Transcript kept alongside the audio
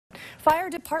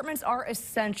Fire departments are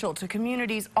essential to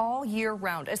communities all year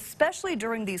round, especially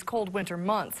during these cold winter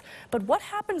months. But what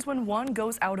happens when one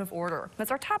goes out of order?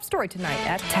 That's our top story tonight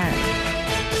at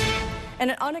 10. And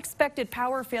an unexpected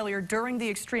power failure during the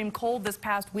extreme cold this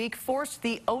past week forced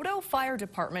the Odo Fire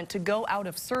Department to go out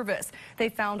of service. They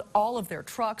found all of their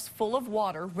trucks full of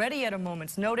water, ready at a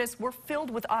moment's notice, were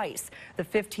filled with ice. The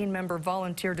 15-member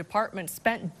volunteer department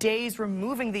spent days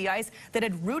removing the ice that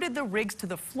had rooted the rigs to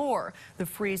the floor, the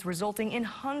freeze resulting in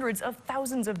hundreds of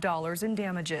thousands of dollars in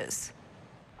damages.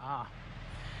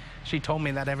 She told me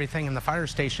that everything in the fire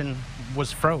station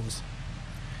was froze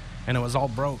and it was all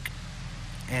broke.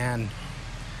 And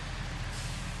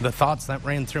the thoughts that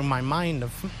ran through my mind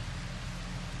of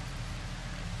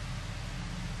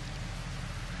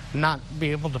not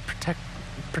be able to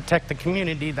protect the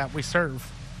community that we serve.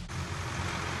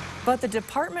 But the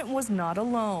department was not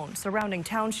alone. Surrounding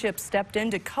townships stepped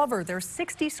in to cover their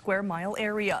 60-square-mile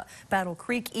area. Battle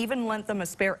Creek even lent them a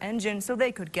spare engine so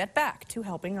they could get back to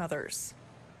helping others.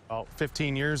 About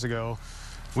 15 years ago,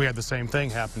 we had the same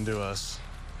thing happen to us.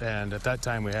 And at that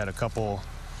time, we had a couple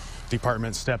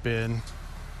departments step in.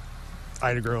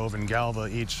 Ida Grove and Galva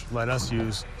each let us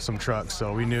use some trucks,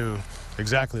 so we knew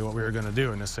exactly what we were going to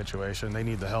do in this situation. They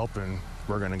need the help, and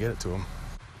we're going to get it to them.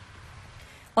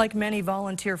 Like many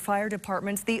volunteer fire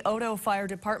departments, the Odo Fire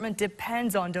Department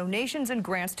depends on donations and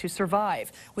grants to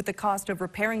survive. With the cost of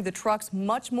repairing the trucks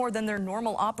much more than their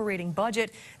normal operating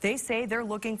budget, they say they're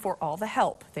looking for all the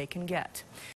help they can get.